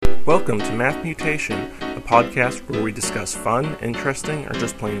Welcome to Math Mutation, a podcast where we discuss fun, interesting, or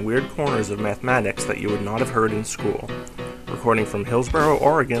just plain weird corners of mathematics that you would not have heard in school. Recording from Hillsboro,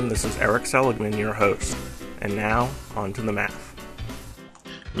 Oregon, this is Eric Seligman, your host. And now, on to the math.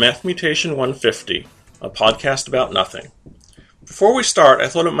 Math Mutation 150, a podcast about nothing. Before we start, I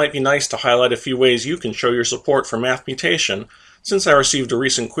thought it might be nice to highlight a few ways you can show your support for Math Mutation, since I received a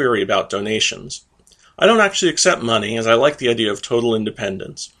recent query about donations. I don't actually accept money, as I like the idea of total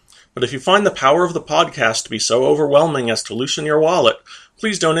independence. But if you find the power of the podcast to be so overwhelming as to loosen your wallet,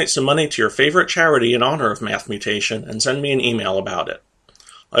 please donate some money to your favorite charity in honor of Math Mutation and send me an email about it.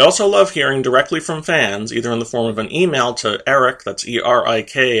 I also love hearing directly from fans, either in the form of an email to Eric, that's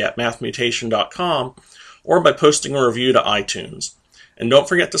E-R-I-K, at mathmutation.com, or by posting a review to iTunes. And don't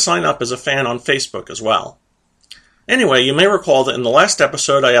forget to sign up as a fan on Facebook as well. Anyway, you may recall that in the last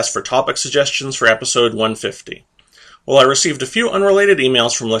episode I asked for topic suggestions for episode 150. While I received a few unrelated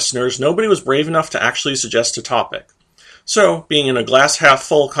emails from listeners, nobody was brave enough to actually suggest a topic. So, being in a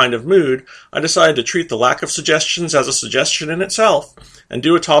glass-half-full kind of mood, I decided to treat the lack of suggestions as a suggestion in itself, and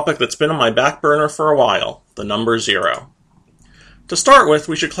do a topic that's been on my back burner for a while, the number 0. To start with,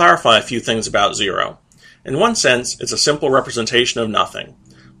 we should clarify a few things about 0. In one sense, it's a simple representation of nothing.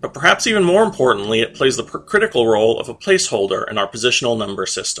 But perhaps even more importantly, it plays the critical role of a placeholder in our positional number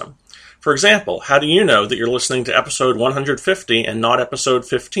system. For example, how do you know that you're listening to episode 150 and not episode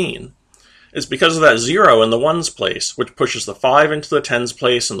 15? It's because of that 0 in the ones place, which pushes the 5 into the tens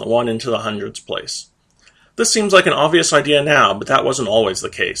place and the 1 into the hundreds place. This seems like an obvious idea now, but that wasn't always the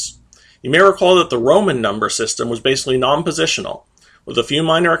case. You may recall that the Roman number system was basically non-positional. With a few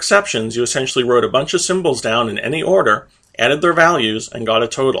minor exceptions, you essentially wrote a bunch of symbols down in any order, added their values, and got a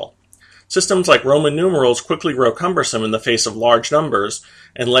total. Systems like Roman numerals quickly grow cumbersome in the face of large numbers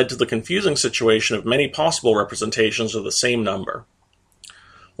and led to the confusing situation of many possible representations of the same number.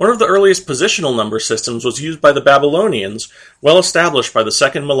 One of the earliest positional number systems was used by the Babylonians, well established by the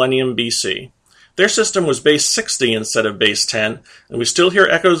 2nd millennium BC. Their system was base 60 instead of base 10, and we still hear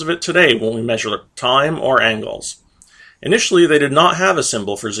echoes of it today when we measure time or angles. Initially, they did not have a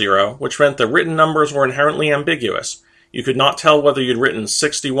symbol for 0, which meant that written numbers were inherently ambiguous. You could not tell whether you'd written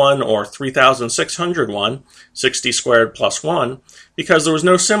 61 or 3601, 60 squared plus 1, because there was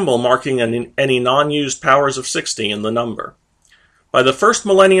no symbol marking any non-used powers of 60 in the number. By the 1st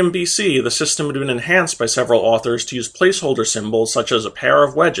millennium BC, the system had been enhanced by several authors to use placeholder symbols such as a pair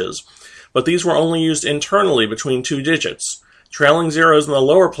of wedges, but these were only used internally between two digits. Trailing zeros in the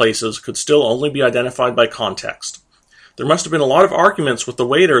lower places could still only be identified by context. There must have been a lot of arguments with the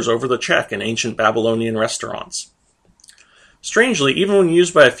waiters over the check in ancient Babylonian restaurants. Strangely, even when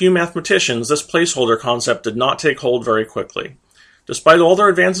used by a few mathematicians, this placeholder concept did not take hold very quickly. Despite all their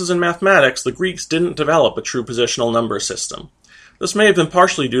advances in mathematics, the Greeks didn't develop a true positional number system. This may have been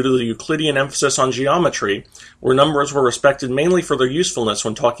partially due to the Euclidean emphasis on geometry, where numbers were respected mainly for their usefulness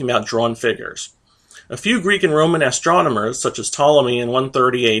when talking about drawn figures. A few Greek and Roman astronomers, such as Ptolemy in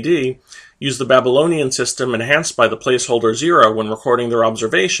 130 AD, used the Babylonian system enhanced by the placeholder 0 when recording their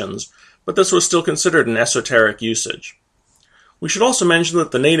observations, but this was still considered an esoteric usage. We should also mention that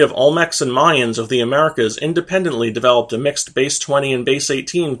the native Olmecs and Mayans of the Americas independently developed a mixed base 20 and base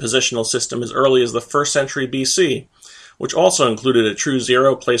 18 positional system as early as the 1st century BC, which also included a true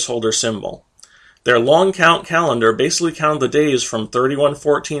 0 placeholder symbol. Their long count calendar basically counted the days from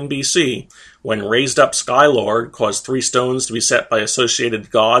 3114 BC, when Raised Up Sky Lord caused 3 stones to be set by associated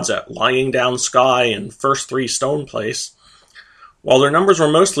gods at Lying Down Sky and First 3 Stone Place. While their numbers were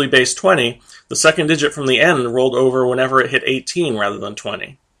mostly base 20, the second digit from the end rolled over whenever it hit 18 rather than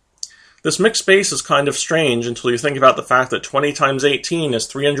 20. This mixed base is kind of strange until you think about the fact that 20 times 18 is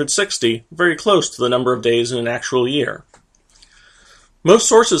 360, very close to the number of days in an actual year. Most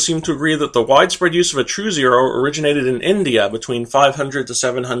sources seem to agree that the widespread use of a true 0 originated in India between 500 to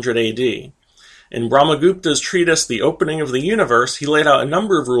 700 AD. In Brahmagupta's treatise The Opening of the Universe, he laid out a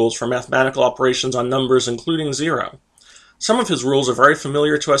number of rules for mathematical operations on numbers, including 0. Some of his rules are very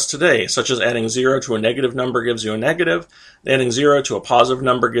familiar to us today, such as adding 0 to a negative number gives you a negative, and adding 0 to a positive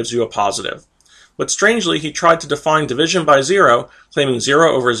number gives you a positive. But strangely, he tried to define division by 0, claiming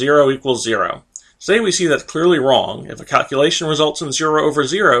 0 over 0 equals 0. Today we see that's clearly wrong. If a calculation results in 0 over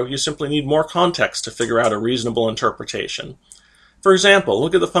 0, you simply need more context to figure out a reasonable interpretation. For example,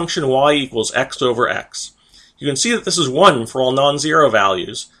 look at the function y equals x over x. You can see that this is 1 for all non-zero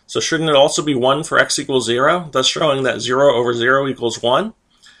values, so shouldn't it also be 1 for x equals 0, thus showing that 0 over 0 equals 1?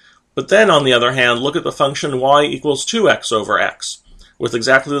 But then, on the other hand, look at the function y equals 2x over x. With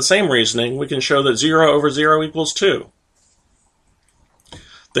exactly the same reasoning, we can show that 0 over 0 equals 2.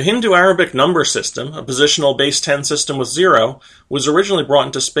 The Hindu-Arabic number system, a positional base 10 system with 0, was originally brought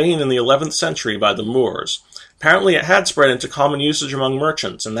into Spain in the 11th century by the Moors. Apparently it had spread into common usage among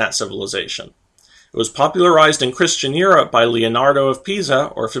merchants in that civilization. It was popularized in Christian Europe by Leonardo of Pisa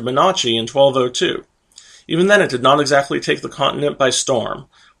or Fibonacci in 1202. Even then it did not exactly take the continent by storm.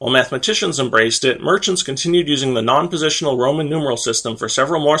 While mathematicians embraced it, merchants continued using the non-positional Roman numeral system for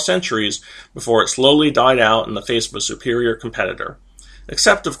several more centuries before it slowly died out in the face of a superior competitor.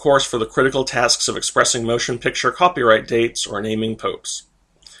 Except, of course, for the critical tasks of expressing motion picture copyright dates or naming popes.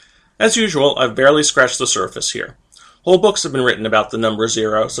 As usual, I've barely scratched the surface here. Whole books have been written about the number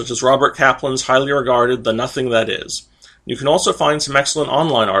 0, such as Robert Kaplan's highly regarded The Nothing That Is. You can also find some excellent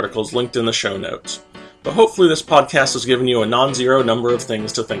online articles linked in the show notes. But hopefully this podcast has given you a non-zero number of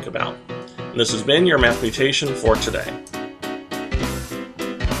things to think about. And this has been your Math Mutation for today.